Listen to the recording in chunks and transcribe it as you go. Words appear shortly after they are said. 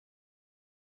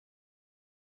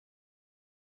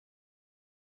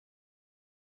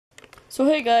So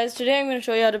hey guys, today I'm going to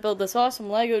show you how to build this awesome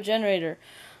Lego generator.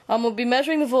 We'll be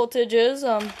measuring the voltages.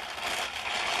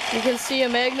 You can see a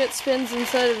magnet spins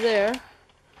inside of there.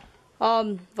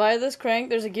 Via this crank,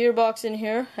 there's a gearbox in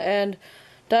here, and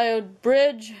diode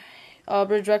bridge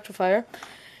rectifier,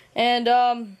 and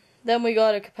then we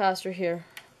got a capacitor here.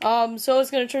 So it's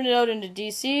going to turn it out into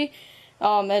DC,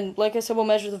 and like I said, we'll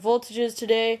measure the voltages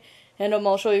today, and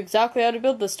I'll show you exactly how to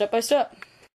build this step by step.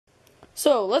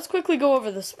 So let's quickly go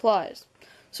over the supplies.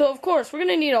 So of course we're going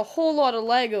to need a whole lot of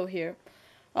Lego here.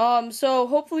 So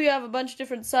hopefully you have a bunch of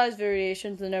different size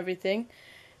variations and everything.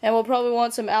 And we'll probably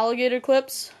want some alligator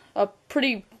clips, a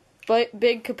pretty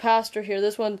big capacitor here.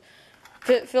 This one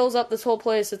fills up this whole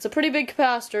place. It's a pretty big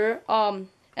capacitor. And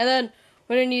then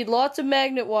we're going to need lots of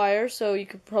magnet wire, so you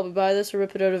could probably buy this or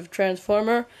rip it out of a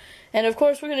transformer. And of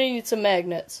course we're going to need some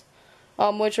magnets,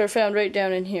 which are found right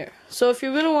down in here. So if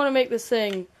you're going to want to make this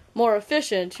thing more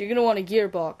efficient, you're going to want a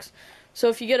gearbox. So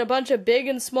if you get a bunch of big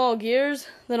and small gears,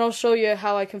 then I'll show you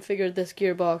how I configured this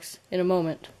gearbox in a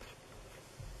moment.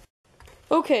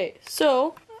 Okay,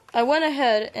 so I went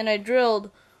ahead and I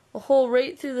drilled a hole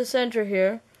right through the center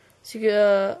here, so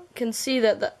you can see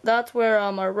that that's where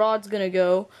our rod's going to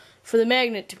go for the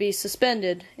magnet to be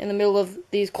suspended in the middle of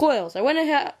these coils. I went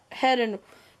ahead and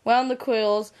wound the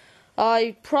coils.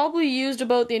 I probably used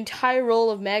about the entire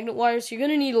roll of magnet wire, so you're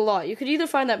going to need a lot. You could either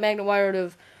find that magnet wire out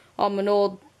of an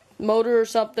old motor or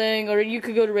something, or you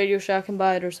could go to Radio Shack and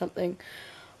buy it or something.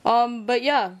 But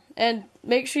yeah, and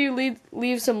make sure you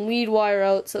leave some lead wire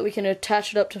out so that we can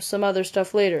attach it up to some other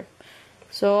stuff later.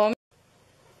 So,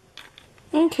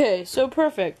 okay, so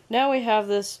perfect. Now we have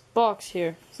this box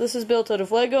here. So this is built out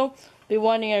of Lego. We'll be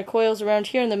winding our coils around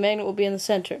here, and the magnet will be in the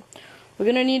center. We're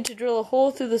going to need to drill a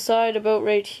hole through the side about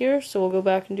right here, so we'll go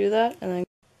back and do that. And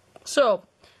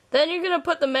then you're going to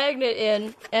put the magnet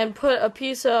in and put a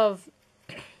piece of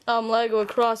Lego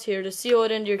across here to seal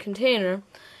it into your container.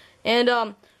 And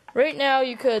right now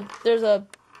there's a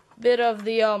bit of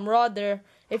the rod there.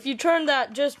 If you turn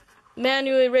that just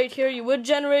manually right here, you would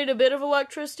generate a bit of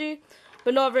electricity,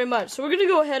 but not very much. So we're going to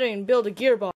go ahead and build a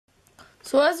gearbox.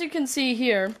 So as you can see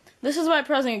here, this is my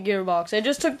present gearbox. I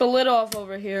just took the lid off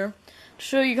over here to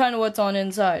show you kind of what's on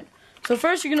inside. So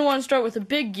first you're going to want to start with a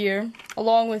big gear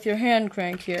along with your hand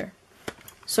crank here.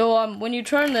 So when you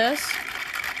turn this,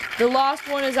 the last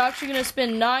one is actually going to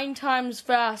spin 9 times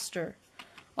faster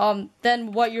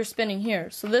than what you're spinning here.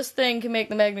 So this thing can make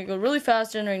the magnet go really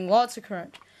fast, generating lots of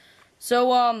current.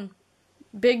 So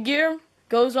big gear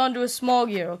goes onto a small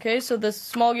gear, okay? So this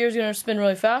small gear is going to spin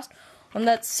really fast. On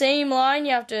that same line,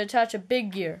 you have to attach a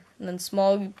big gear, and then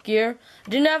small gear. I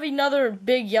didn't have another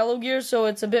big yellow gear, so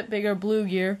it's a bit bigger blue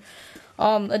gear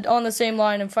on the same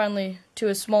line, and finally to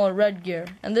a smaller red gear.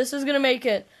 And this is going to make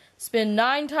it spin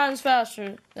 9 times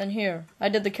faster than here. I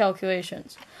did the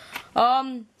calculations.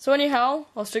 So anyhow,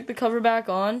 I'll stick the cover back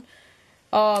on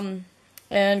and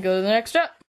go to the next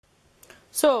step.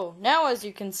 So now, as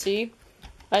you can see,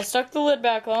 I stuck the lid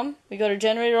back on. We got our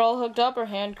generator all hooked up, our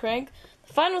hand crank.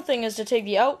 The final thing is to take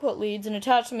the output leads and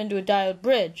attach them into a diode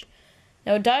bridge.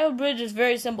 Now a diode bridge is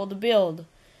very simple to build.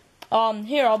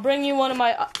 Here, I'll bring you one of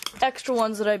my extra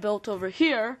ones that I built over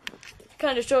here to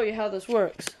kind of show you how this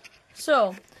works.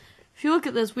 So, if you look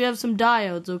at this, we have some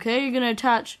diodes, okay? You're going to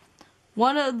attach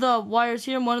one of the wires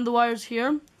here and one of the wires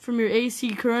here from your AC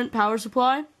current power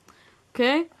supply,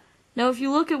 okay? Now if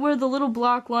you look at where the little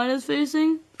black line is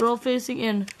facing, they're all facing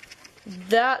in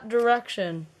that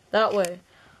direction, that way.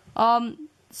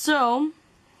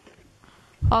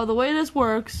 The way this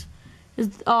works is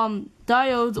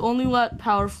diodes only let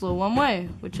power flow one way,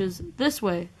 which is this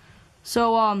way.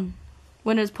 So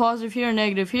when it's positive here and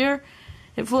negative here,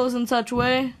 it flows in such a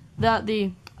way that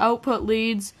the output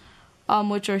leads,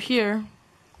 which are here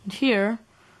and here,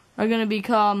 are going to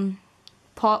become,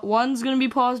 one's going to be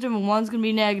positive and one's going to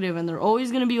be negative, and they're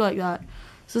always going to be like that.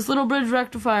 So this little bridge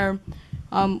rectifier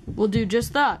will do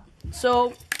just that.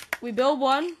 So we build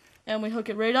one, and we hook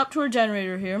it right up to our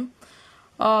generator here.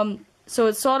 So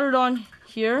it's soldered on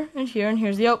here, and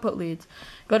here's the output leads.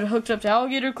 Got it hooked up to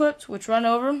alligator clips, which run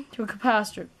over to a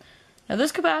capacitor. Now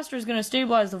this capacitor is going to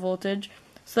stabilize the voltage,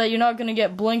 so that you're not going to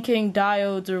get blinking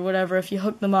diodes or whatever if you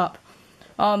hook them up.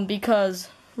 Because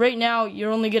right now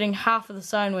you're only getting half of the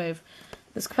sine wave.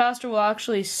 This capacitor will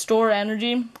actually store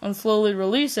energy and slowly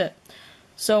release it.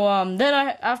 So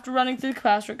after running through the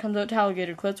capacitor, it comes out to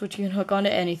alligator clips, which you can hook onto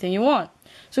anything you want.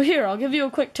 So here, I'll give you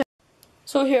a quick test.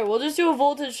 So here, we'll just do a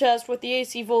voltage test with the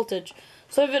AC voltage.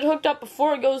 So I have it hooked up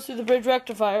before it goes through the bridge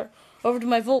rectifier over to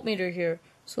my voltmeter here.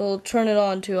 So I'll turn it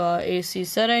on to AC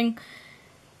setting.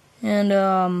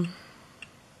 And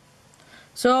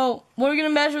So we're going to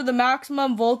measure the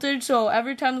maximum voltage. So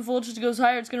every time the voltage goes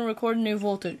higher, it's going to record a new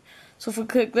voltage. So if we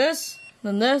click this,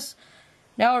 then this,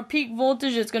 now our peak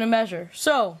voltage it's going to measure.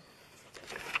 So,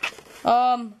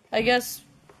 I guess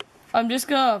I'm just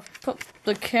going to put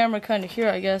the camera kind of here,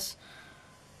 I guess.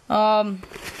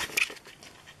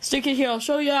 Stick it here, I'll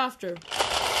show you after.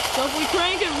 So if we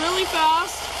crank it really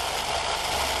fast,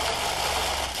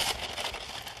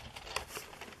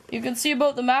 you can see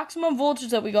about the maximum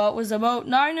voltage that we got was about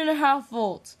 9.5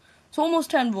 volts. So almost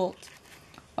 10 volts.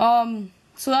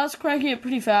 So that's cranking it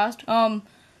pretty fast. So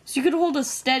you could hold a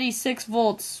steady 6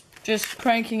 volts just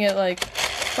cranking it like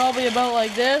probably about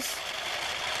like this.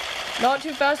 Not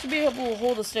too fast to be able to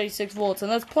hold a steady 6 volts,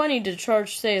 and that's plenty to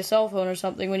charge, say, a cell phone or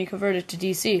something when you convert it to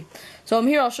DC. So I'm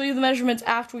here, I'll show you the measurements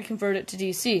after we convert it to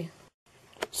DC.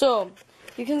 So,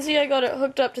 you can see I got it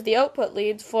hooked up to the output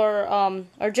leads for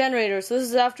our generator. So this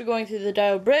is after going through the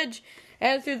diode bridge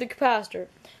and through the capacitor.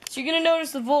 So you're going to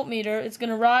notice the voltmeter, it's going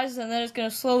to rise and then it's going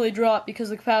to slowly drop because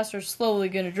the capacitor is slowly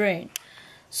going to drain.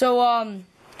 So,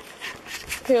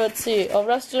 here, let's see. I'll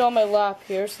rest it on my lap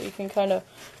here so you can kind of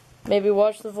maybe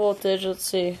watch the voltage. Let's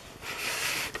see.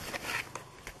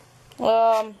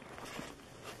 I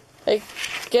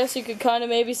guess you could kind of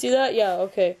maybe see that. Yeah,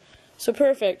 okay. So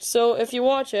perfect. So if you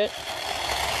watch it,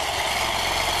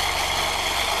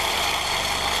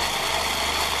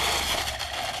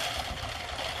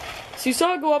 so you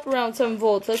saw it go up around 7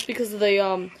 volts. That's because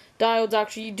the diodes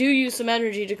actually do use some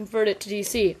energy to convert it to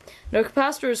DC. Now, our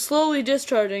capacitor is slowly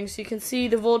discharging, so you can see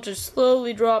the voltage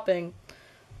slowly dropping.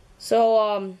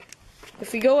 So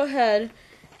if we go ahead,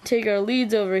 take our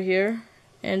leads over here,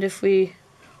 and if we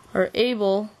are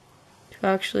able to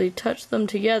actually touch them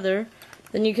together,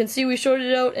 then you can see we shorted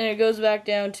it out and it goes back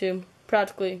down to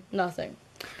practically nothing.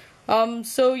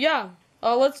 So yeah,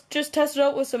 let's just test it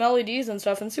out with some LEDs and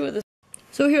stuff and see what this.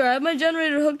 So here, I have my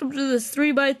generator hooked up to this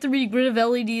 3x3 grid of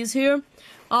LEDs here.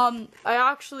 I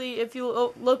actually, if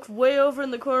you look way over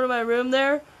in the corner of my room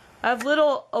there, I have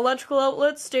little electrical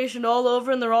outlets stationed all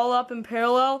over, and they're all up in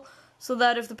parallel, so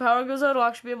that if the power goes out, I'll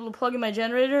actually be able to plug in my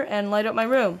generator and light up my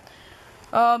room.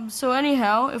 So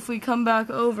anyhow, if we come back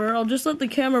over, I'll just let the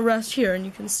camera rest here, and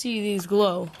you can see these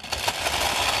glow.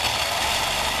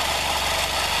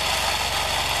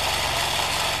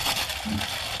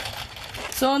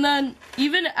 So, and then,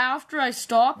 even after I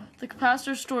stop, the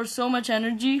capacitor stores so much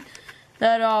energy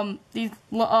that these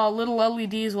little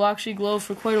LEDs will actually glow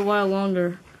for quite a while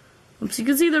longer. So you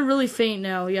can see they're really faint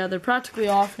now. Yeah, they're practically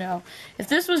off now. If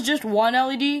this was just one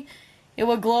LED, it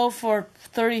would glow for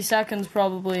 30 seconds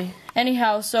probably.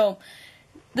 Anyhow, so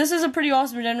this is a pretty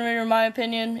awesome generator in my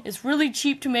opinion. It's really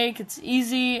cheap to make, it's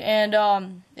easy, and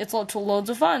it's loads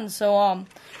of fun. So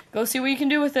go see what you can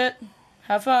do with it.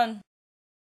 Have fun.